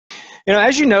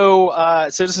As you know,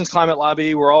 Citizens Climate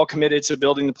Lobby, we're all committed to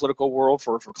building the political world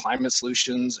for climate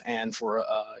solutions and for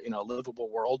a livable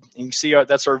world. And you see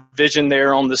that's our vision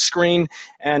there on the screen.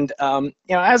 And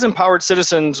as empowered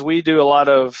citizens, we do a lot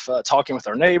of talking with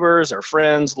our neighbors, our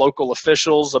friends, local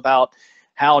officials about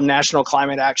how national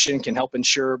climate action can help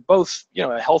ensure both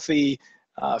a healthy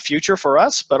future for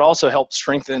us, but also help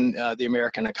strengthen the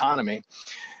American economy.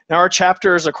 Now, our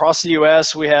chapters across the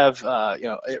U.S., we have,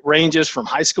 it ranges from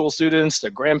high school students to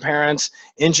grandparents,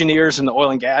 engineers in the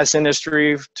oil and gas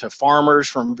industry, to farmers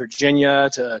from Virginia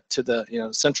to the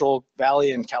Central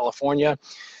Valley in California.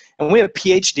 And we have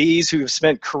PhDs who have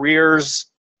spent careers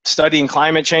studying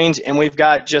climate change, and we've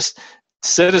got just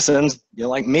citizens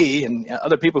like me and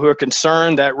other people who are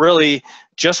concerned that really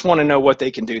just want to know what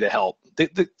they can do to help.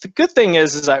 The good thing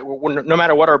is that no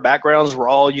matter what our backgrounds, we're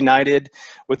all united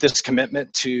with this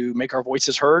commitment to make our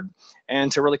voices heard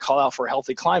and to really call out for a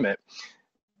healthy climate.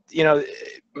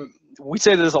 We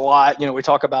say this a lot, we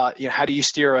talk about, how do you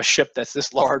steer a ship that's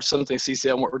this large, something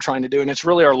CCL, and what we're trying to do. And it's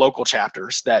really our local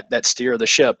chapters that steer the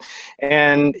ship.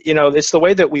 And, it's the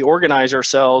way that we organize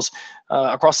ourselves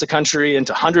across the country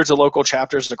into hundreds of local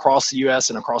chapters across the US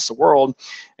and across the world.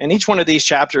 And each one of these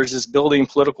chapters is building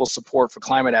political support for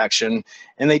climate action.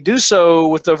 And they do so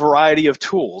with a variety of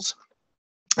tools.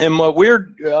 And what we're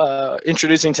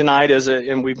introducing tonight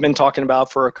and we've been talking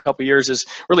about for a couple of years, is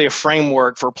really a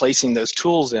framework for placing those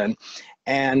tools in.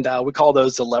 And we call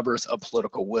those the levers of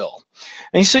political will.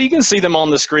 And so you can see them on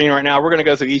the screen right now. We're going to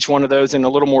go through each one of those in a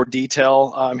little more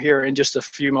detail here in just a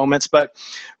few moments. But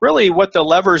really what the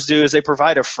levers do is they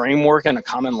provide a framework and a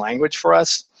common language for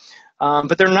us.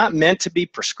 But they're not meant to be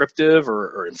prescriptive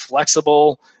or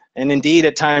inflexible. And indeed,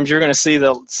 at times, you're going to see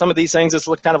some of these things that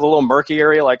look kind of a little murky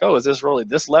area, like, oh, is this really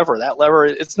this lever, that lever?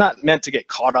 It's not meant to get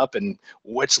caught up in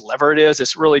which lever it is.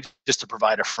 It's really just to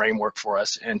provide a framework for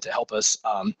us and to help us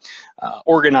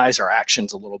organize our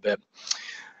actions a little bit.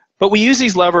 But we use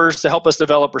these levers to help us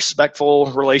develop respectful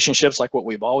relationships like what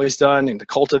we've always done, and to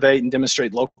cultivate and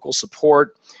demonstrate local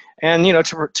support, and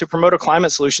to promote a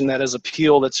climate solution that has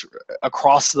appeal that's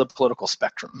across the political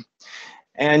spectrum.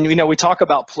 And, we talk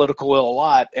about political will a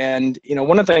lot. And,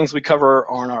 one of the things we cover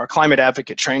on our climate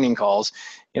advocate training calls,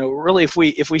 really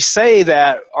if we say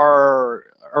that our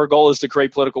goal is to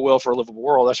create political will for a livable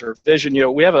world, that's our vision,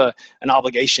 we have an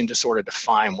obligation to sort of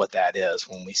define what that is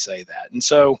when we say that. And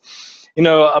so,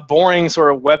 a boring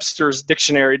sort of Webster's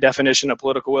dictionary definition of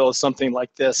political will is something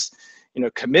like this,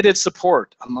 committed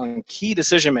support among key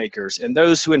decision makers and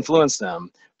those who influence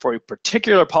them for a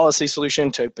particular policy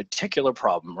solution to a particular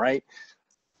problem, right?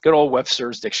 Good old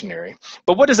Webster's dictionary.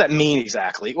 But what does that mean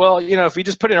exactly? Well, if we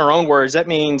just put it in our own words, that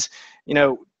means,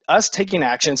 us taking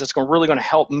actions that's really going to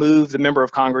help move the member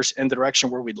of Congress in the direction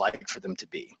where we'd like for them to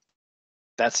be.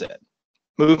 That's it.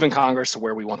 Moving Congress to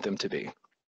where we want them to be.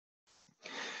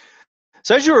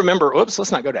 So as you remember, oops,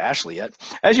 let's not go to Ashley yet.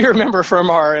 As you remember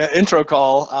from our intro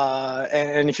call,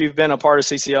 and if you've been a part of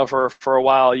CCL for a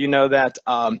while, you know that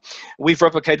we've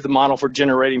replicated the model for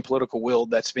generating political will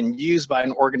that's been used by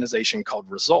an organization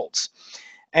called Results.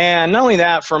 And not only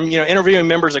that, from interviewing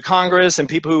members of Congress and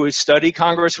people who study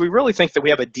Congress, we really think that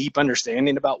we have a deep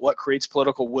understanding about what creates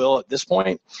political will at this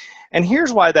point. And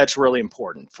here's why that's really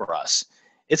important for us.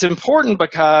 It's important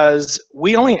because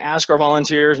we only ask our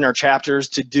volunteers and our chapters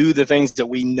to do the things that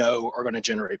we know are going to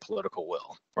generate political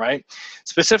will, right?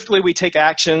 Specifically, we take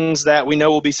actions that we know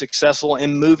will be successful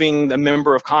in moving the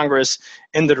member of Congress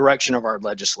in the direction of our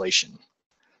legislation.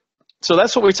 So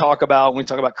that's what we talk about when we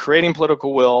talk about creating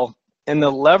political will, and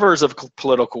the levers of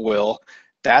political will.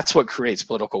 That's what creates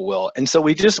political will. And so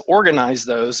we just organize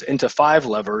those into 5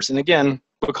 levers. And again,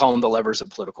 we call them the levers of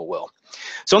political will.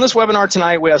 So in this webinar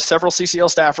tonight, we have several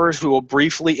CCL staffers who will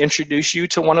briefly introduce you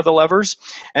to one of the levers,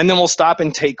 and then we'll stop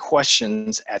and take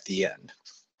questions at the end.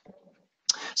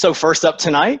 So first up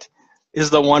tonight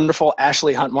is the wonderful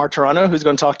Ashley Hunt-Martirano, who's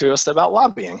going to talk to us about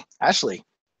lobbying. Ashley.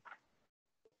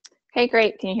 Hey,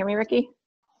 great. Can you hear me, Ricky?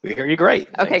 We hear you great.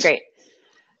 Okay, Thanks. great.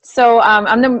 So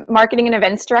I'm the marketing and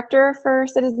events director for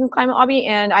Citizens Climate Lobby,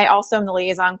 and I also am the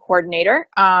liaison coordinator.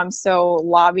 So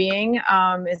lobbying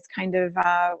is kind of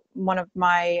one of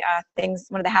my things,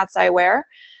 one of the hats I wear.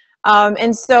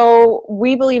 And so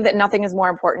we believe that nothing is more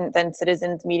important than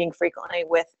citizens meeting frequently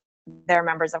with their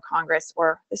members of Congress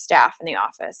or the staff in the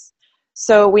office.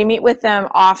 So we meet with them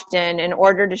often in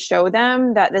order to show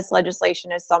them that this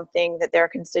legislation is something that their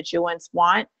constituents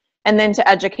want, and then to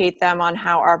educate them on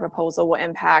how our proposal will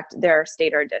impact their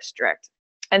state or district.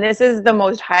 And this is the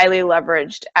most highly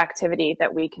leveraged activity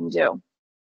that we can do.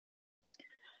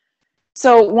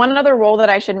 So one other role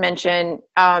that I should mention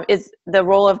is the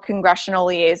role of congressional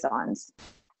liaisons.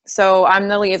 So I'm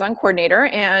the liaison coordinator,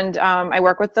 and I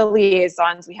work with the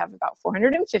liaisons. We have about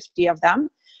 450 of them.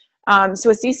 So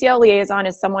a CCL liaison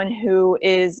is someone who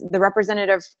is the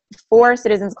representative for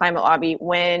Citizens Climate Lobby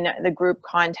when the group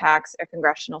contacts a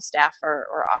congressional staff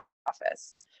or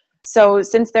office. So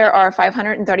since there are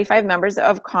 535 members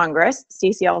of Congress,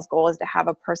 CCL's goal is to have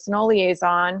a personal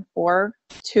liaison, or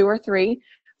 2 or 3,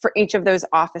 for each of those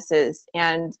offices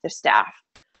and the staff.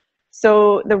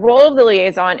 So the role of the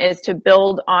liaison is to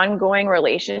build ongoing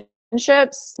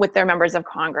relationships with their members of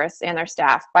Congress and their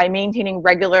staff by maintaining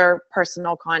regular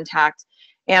personal contact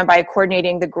and by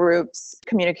coordinating the group's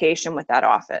communication with that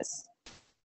office.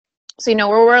 So,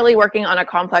 we're really working on a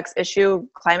complex issue,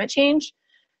 climate change.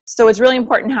 So it's really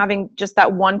important having just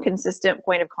that one consistent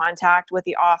point of contact with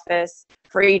the office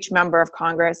for each member of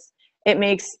Congress. It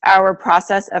makes our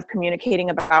process of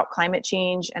communicating about climate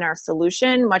change and our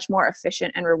solution much more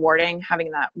efficient and rewarding,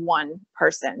 having that one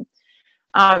person.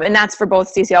 And that's for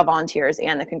both CCL volunteers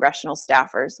and the congressional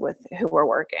staffers with who we're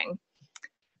working.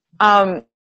 And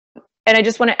I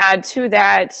just want to add to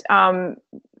that,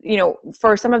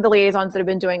 for some of the liaisons that have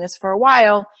been doing this for a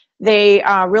while, they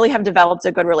really have developed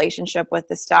a good relationship with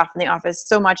the staff in the office,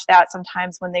 so much that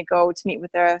sometimes when they go to meet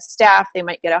with the staff, they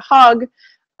might get a hug.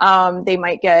 They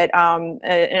might get an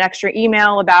extra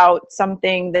email about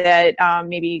something that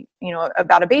maybe,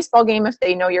 about a baseball game if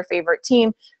they know your favorite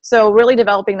team. So really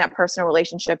developing that personal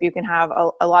relationship, you can have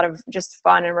a lot of just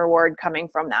fun and reward coming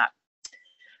from that.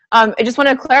 I just want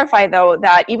to clarify, though,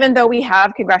 that even though we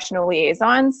have congressional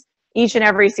liaisons, each and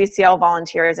every CCL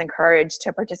volunteer is encouraged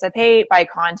to participate by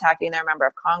contacting their member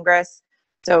of Congress.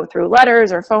 So through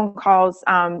letters or phone calls,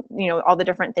 all the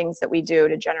different things that we do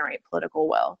to generate political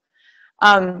will.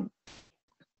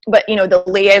 But the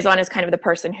liaison is kind of the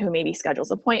person who maybe schedules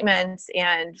appointments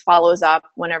and follows up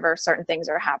whenever certain things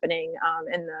are happening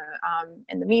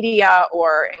in the media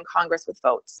or in Congress with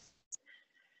votes.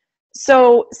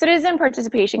 So citizen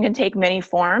participation can take many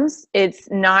forms. It's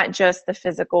not just the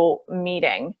physical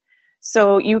meeting.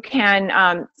 So you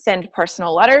can send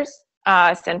personal letters,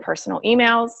 send personal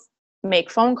emails, make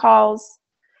phone calls.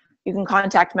 You can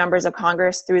contact members of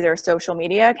Congress through their social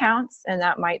media accounts, and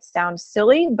that might sound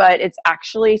silly, but it's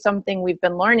actually something we've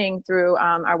been learning through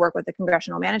our work with the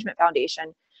Congressional Management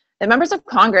Foundation, that members of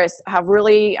Congress have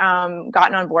really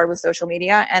gotten on board with social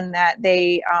media, and that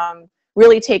they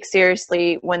really take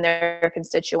seriously when their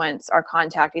constituents are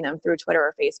contacting them through Twitter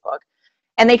or Facebook.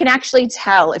 And they can actually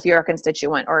tell if you're a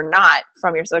constituent or not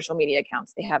from your social media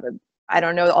accounts. They have I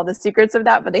don't know all the secrets of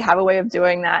that, but they have a way of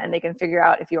doing that, and they can figure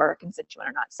out if you are a constituent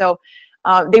or not. So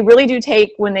they really do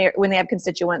take, when they have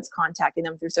constituents contacting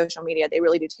them through social media, they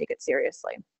really do take it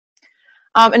seriously.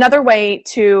 Another way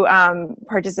to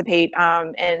participate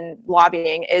in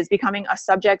lobbying is becoming a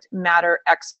subject matter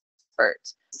expert.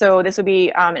 So this would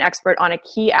be an expert on a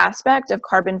key aspect of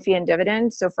carbon fee and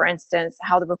dividends. So for instance,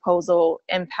 how the proposal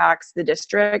impacts the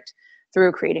district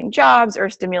through creating jobs or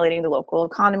stimulating the local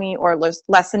economy or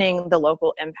lessening the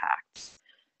local impacts.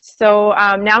 So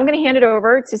now I'm going to hand it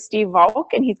over to Steve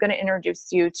Volk, and he's going to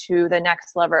introduce you to the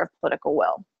next lever of political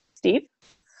will. Steve?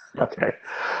 Okay.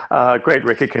 Great,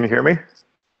 Ricky. Can you hear me?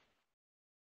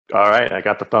 All right, I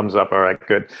got the thumbs up. All right,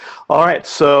 good. All right,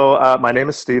 so my name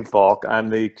is Steve Volk. I'm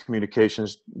the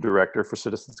Communications Director for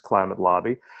Citizens Climate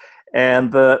Lobby.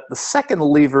 And the second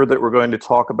lever that we're going to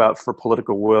talk about for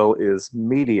political will is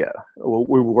media.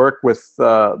 We work with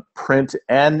print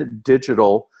and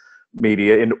digital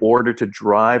media in order to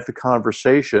drive the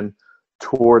conversation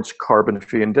towards carbon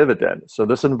fee and dividend. So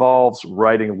this involves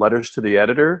writing letters to the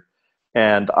editor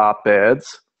and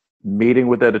op-eds, meeting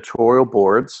with editorial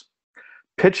boards,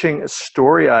 pitching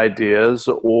story ideas,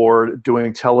 or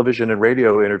doing television and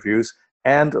radio interviews,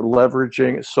 and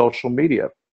leveraging social media.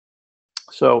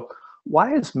 So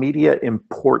why is media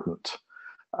important?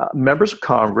 Members of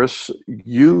Congress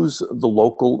use the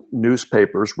local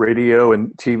newspapers, radio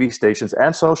and TV stations,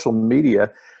 and social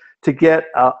media to get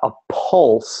a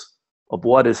pulse of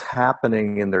what is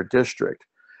happening in their district.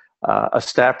 A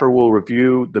staffer will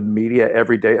review the media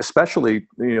every day, especially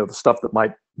the stuff that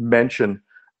might mention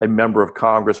a member of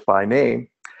Congress by name,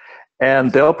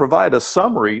 and they'll provide a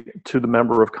summary to the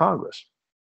member of Congress.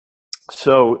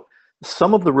 So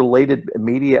some of the related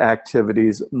media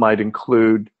activities might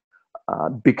include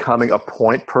becoming a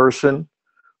point person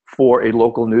for a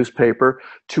local newspaper,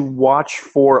 to watch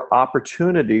for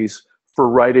opportunities for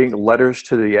writing letters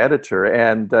to the editor.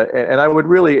 And I would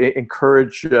really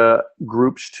encourage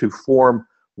groups to form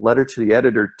letter to the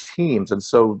editor teams. And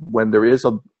so when there is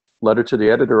a letter to the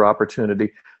editor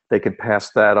opportunity, they can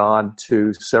pass that on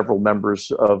to several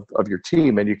members of your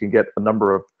team, and you can get a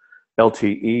number of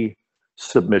LTE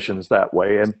submissions that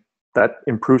way, and that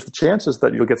improves the chances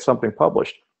that you'll get something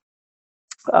published.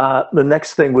 The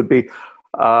next thing would be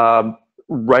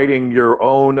writing your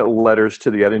own letters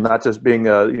to the editor, not just being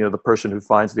the person who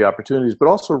finds the opportunities, but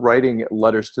also writing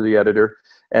letters to the editor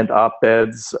and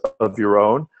op-eds of your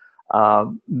own.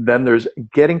 Then there's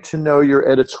getting to know your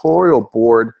editorial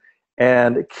board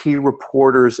and key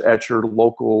reporters at your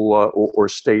local or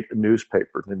state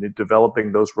newspaper, and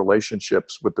developing those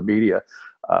relationships with the media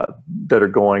that are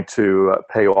going to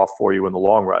pay off for you in the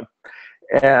long run.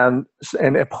 And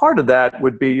a part of that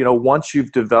would be, once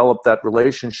you've developed that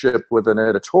relationship with an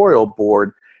editorial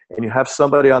board and you have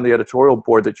somebody on the editorial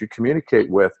board that you communicate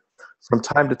with, from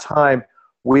time to time,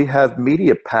 we have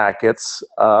media packets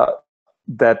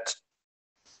that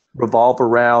revolve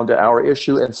around our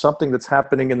issue and something that's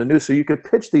happening in the news. So you could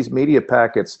pitch these media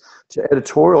packets to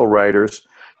editorial writers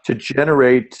to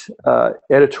generate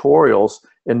editorials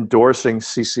endorsing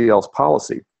CCL's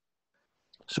policy.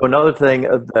 So another thing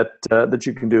that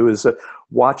you can do is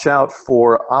watch out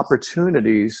for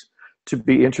opportunities to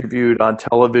be interviewed on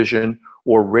television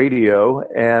or radio,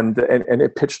 and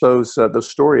pitch those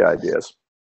story ideas.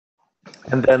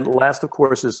 And then last, of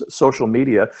course, is social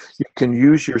media. You can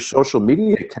use your social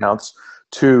media accounts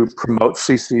to promote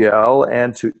CCL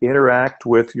and to interact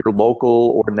with your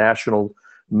local or national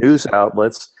news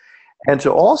outlets, and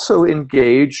to also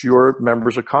engage your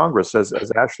members of Congress, as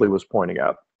Ashley was pointing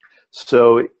out.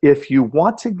 So if you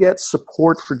want to get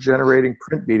support for generating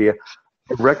print media,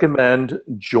 I recommend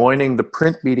joining the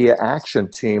Print Media Action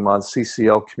Team on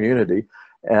CCL Community.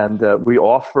 And we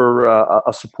offer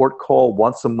a support call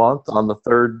once a month on the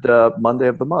third Monday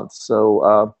of the month.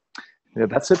 So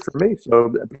that's it for me.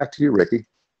 So back to you, Ricky.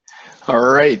 All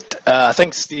right.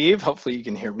 Thanks, Steve. Hopefully you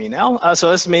can hear me now. So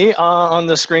that's me on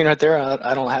the screen right there.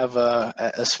 I don't have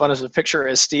as fun as a picture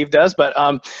as Steve does, but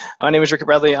my name is Ricky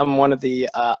Bradley. I'm one of the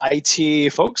IT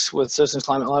folks with Citizens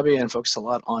Climate Lobby, and focus a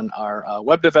lot on our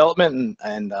web development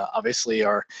and obviously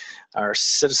our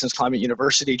Citizens Climate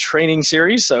University training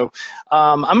series. So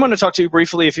I'm going to talk to you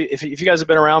briefly. If you guys have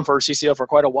been around for CCL for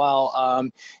quite a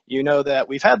while, you know that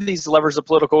we've had these levers of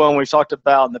political will, and we've talked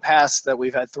about in the past that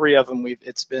we've had three of them.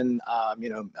 It's been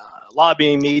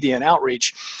lobbying, media, and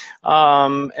outreach.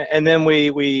 And then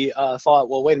we thought,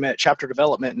 well, wait a minute, chapter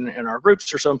development and our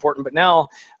groups are so important. But now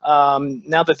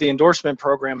that the endorsement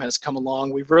program has come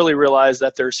along, we've really realized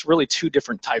that there's really two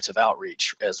different types of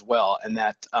outreach as well. And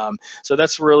that so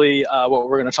that's really what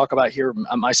we're going to talk about here,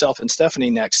 myself and Stephanie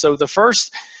next. So the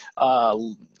first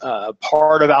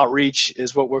part of outreach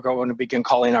is what we're going to begin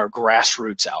calling our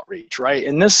grassroots outreach, right?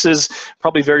 And this is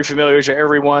probably very familiar to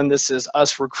everyone. This is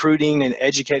us recruiting and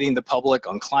educating the public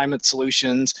on climate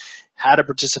solutions, how to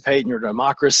participate in your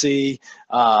democracy,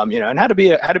 and how to be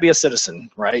a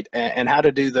citizen, right? And how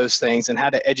to do those things, and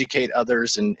how to educate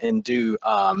others and do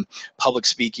public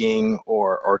speaking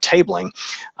or tabling.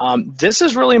 This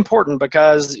is really important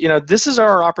because this is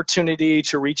our opportunity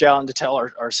to reach out and to tell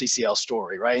our CCL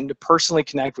story, right? And to personally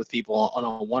connect with people on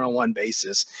a one-on-one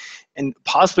basis, and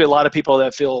possibly a lot of people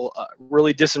that feel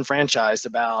really disenfranchised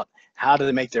about how do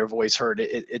they make their voice heard.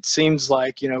 It seems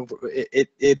like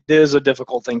it is a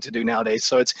difficult thing to do nowadays.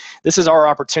 So this is our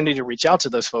opportunity to reach out to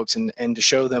those folks and to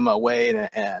show them a way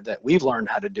that we've learned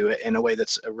how to do it in a way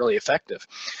that's really effective.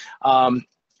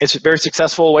 It's a very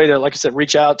successful way to, like I said,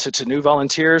 reach out to new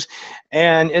volunteers.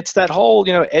 And it's that whole,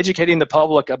 educating the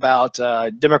public about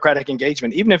democratic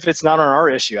engagement. Even if it's not on our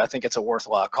issue, I think it's a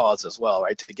worthwhile cause as well,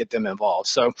 right, to get them involved.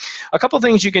 So a couple of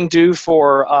things you can do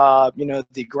for,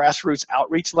 the grassroots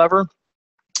outreach lever.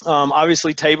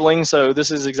 Obviously tabling, so this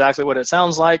is exactly what it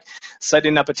sounds like.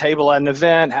 Setting up a table at an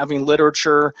event, having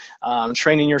literature,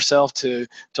 training yourself to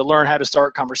learn how to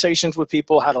start conversations with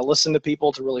people, how to listen to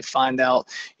people, to really find out,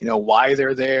 why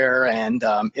they're there, and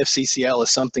if CCL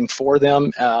is something for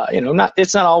them.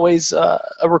 It's not always a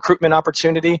recruitment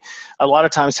opportunity. A lot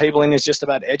of times tabling is just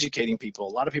about educating people. A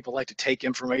lot of people like to take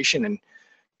information and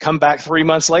come back 3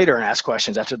 months later and ask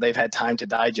questions after they've had time to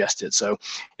digest it. So,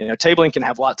 tabling can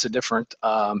have lots of different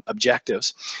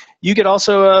objectives. You could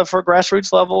also, for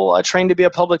grassroots level, train to be a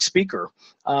public speaker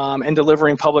and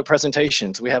delivering public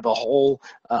presentations. We have a whole,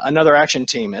 another action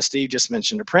team, as Steve just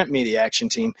mentioned, a print media action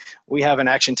team. We have an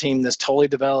action team that's totally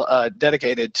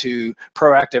dedicated to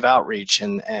proactive outreach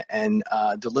and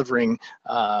delivering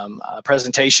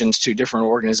presentations to different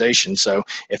organizations. So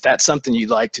if that's something you'd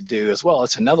like to do as well,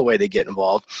 it's another way to get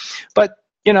involved. But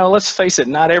you know, let's face it,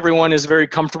 not everyone is very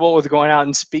comfortable with going out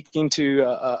and speaking to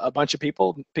a bunch of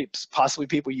people, possibly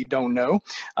people you don't know.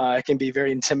 It can be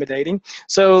very intimidating.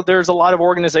 So there's a lot of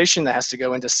organization that has to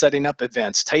go into setting up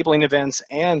events, tabling events,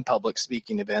 and public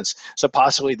speaking events. So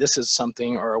possibly this is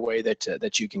something or a way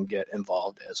that you can get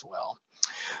involved as well.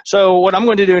 So what I'm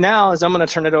going to do now is I'm going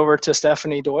to turn it over to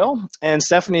Stephanie Doyle, and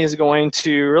Stephanie is going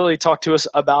to really talk to us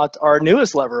about our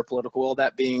newest lever of political will,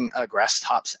 that being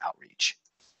Grasstops Outreach.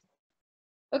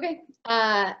 Okay,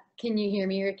 can you hear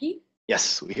me, Ricky?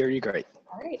 Yes, we hear you great.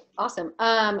 All right, awesome.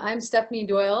 I'm Stephanie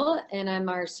Doyle, and I'm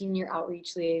our Senior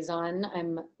Outreach Liaison.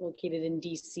 I'm located in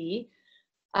DC.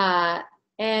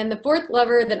 And the fourth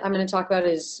lever that I'm going to talk about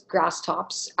is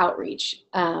Grasstops Outreach.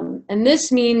 And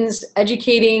this means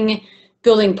educating,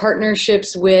 building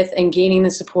partnerships with, and gaining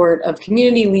the support of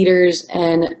community leaders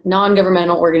and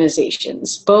non-governmental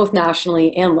organizations, both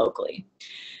nationally and locally.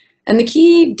 And the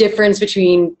key difference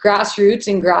between grassroots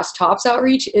and Grasstops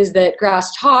outreach is that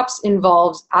Grasstops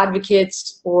involves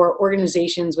advocates or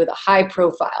organizations with a high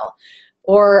profile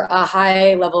or a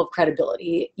high level of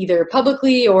credibility, either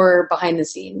publicly or behind the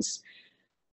scenes.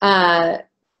 The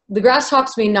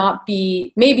Grasstops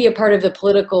may be a part of the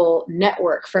political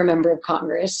network for a member of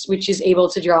Congress, which is able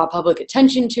to draw public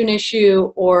attention to an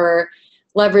issue or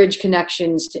leverage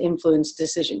connections to influence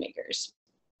decision makers.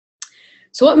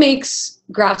 So what makes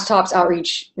Grasstops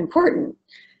outreach important?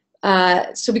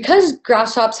 So because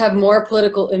Grasstops have more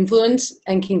political influence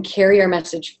and can carry our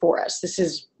message for us, this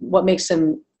is what makes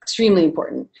them extremely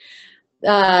important.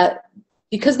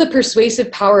 Because the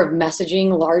persuasive power of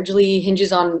messaging largely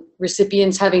hinges on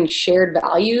recipients having shared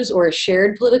values or a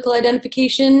shared political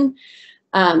identification,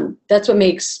 that's what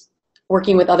makes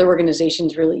working with other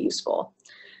organizations really useful.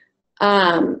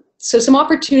 So some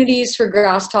opportunities for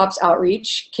Grasstops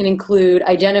outreach can include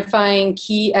identifying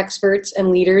key experts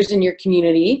and leaders in your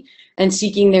community and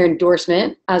seeking their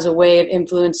endorsement as a way of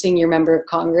influencing your member of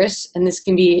Congress. And this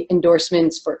can be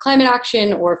endorsements for climate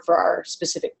action or for our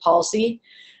specific policy.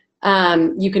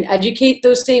 You can educate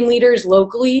those same leaders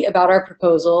locally about our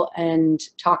proposal and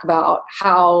talk about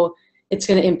how it's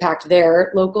going to impact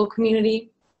their local community.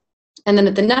 And then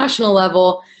at the national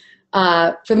level,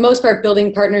 for the most part,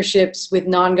 building partnerships with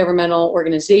non-governmental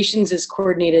organizations is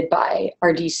coordinated by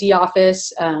our DC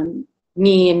office.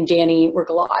 Me and Danny work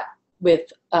a lot with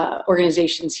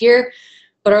organizations here,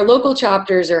 but our local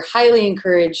chapters are highly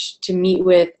encouraged to meet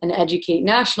with and educate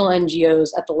national NGOs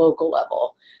at the local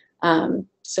level.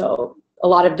 So a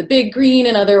lot of the big green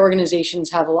and other organizations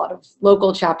have a lot of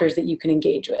local chapters that you can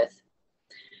engage with.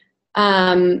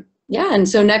 Yeah, and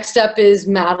so next up is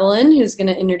Madeline, who's going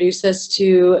to introduce us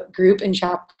to group and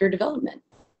chapter development.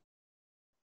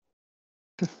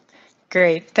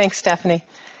 Great, thanks, Stephanie.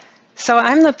 So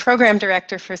I'm the program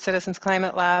director for Citizens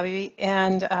Climate Lobby,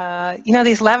 and you know,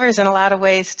 these levers in a lot of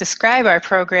ways describe our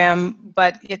program,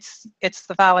 but it's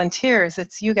the volunteers,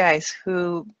 it's you guys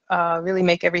who really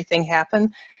make everything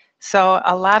happen. So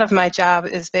a lot of my job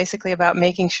is basically about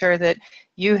making sure that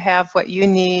you have what you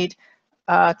need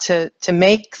to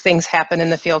make things happen in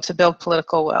the field, to build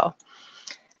political will.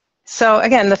 So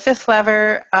again, the fifth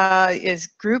lever is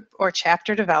group or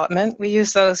chapter development. We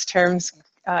use those terms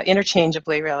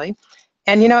interchangeably, really.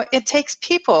 And you know, it takes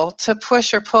people to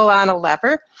push or pull on a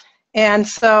lever. And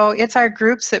so it's our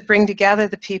groups that bring together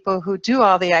the people who do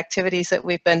all the activities that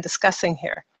we've been discussing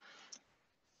here.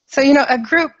 So you know, a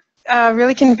group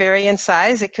really can vary in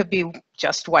size. It could be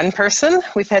just one person.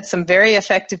 We've had some very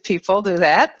effective people do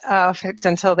that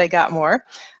until they got more.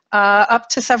 Up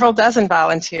to several dozen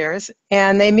volunteers,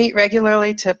 and they meet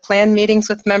regularly to plan meetings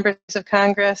with members of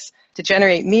Congress, to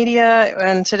generate media,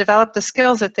 and to develop the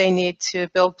skills that they need to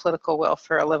build political will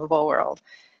for a livable world.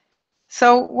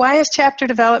 So why is chapter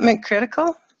development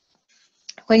critical?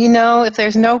 Well, you know, if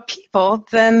there's no people,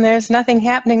 then there's nothing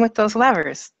happening with those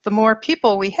levers. The more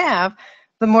people we have,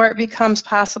 the more it becomes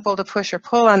possible to push or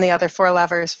pull on the other four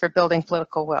levers for building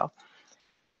political will.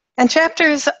 And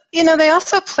chapters, you know, they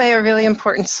also play a really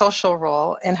important social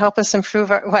role and help us improve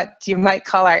our, what you might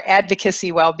call our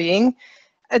advocacy well-being.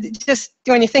 Just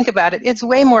when you think about it, it's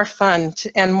way more fun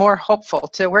and more hopeful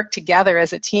to work together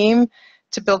as a team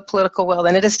to build political will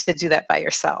than it is to do that by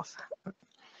yourself.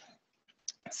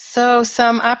 So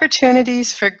some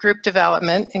opportunities for group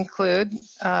development include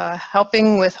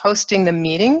helping with hosting the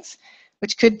meetings,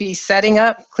 which could be setting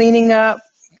up, cleaning up,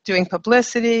 doing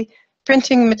publicity,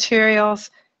 printing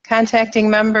materials, contacting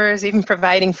members, even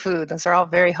providing food. Those are all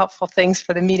very helpful things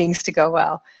for the meetings to go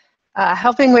well.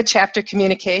 Helping with chapter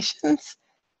communications,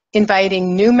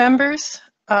 inviting new members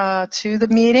to the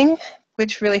meeting,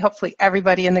 which really hopefully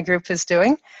everybody in the group is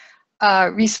doing.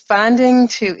 responding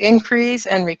to inquiries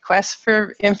and requests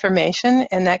for information,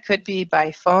 and that could be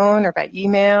by phone or by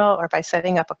email or by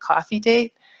setting up a coffee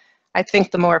date. I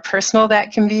think the more personal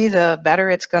that can be, the better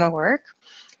it's going to work.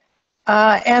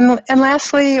 And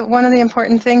lastly, one of the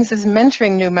important things is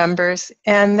mentoring new members,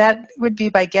 and that would be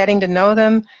by getting to know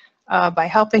them, by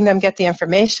helping them get the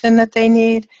information that they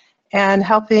need, and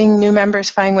helping new members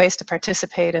find ways to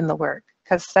participate in the work,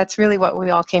 because that's really what we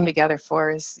all came together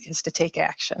for, is to take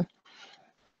action.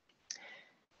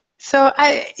 So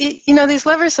these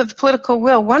levers of political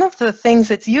will, one of the things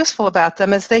that's useful about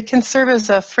them is they can serve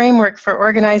as a framework for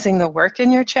organizing the work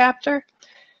in your chapter.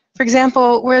 For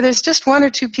example, where there's just one or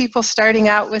two people starting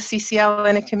out with CCL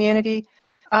in a community,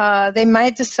 they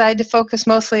might decide to focus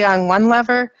mostly on one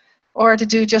lever, or to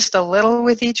do just a little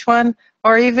with each one,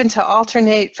 or even to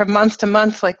alternate from month to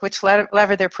month, like which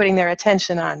lever they're putting their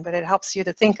attention on, but it helps you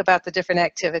to think about the different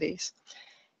activities.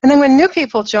 And then when new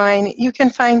people join, you can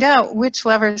find out which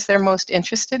levers they're most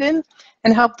interested in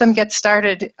and help them get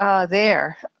started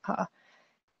there.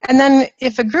 And then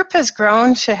if a group has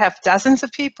grown to have dozens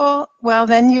of people, well,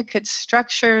 then you could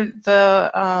structure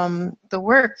the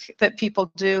work that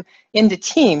people do into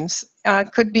teams.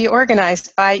 Could be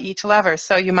organized by each lever.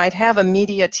 So you might have a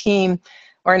media team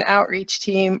or an outreach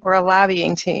team or a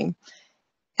lobbying team.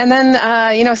 And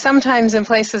then, sometimes in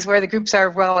places where the groups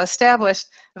are well established,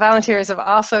 volunteers have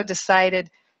also decided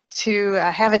to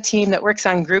have a team that works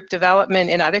on group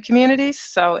development in other communities,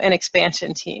 so an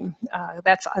expansion team.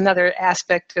 That's another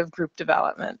aspect of group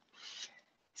development.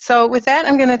 So with that,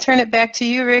 I'm going to turn it back to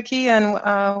you, Ricky, and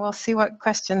we'll see what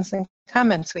questions and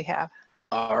comments we have.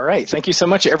 All right, thank you so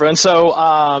much, everyone.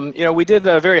 So, we did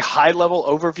a very high-level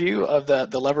overview of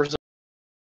the levers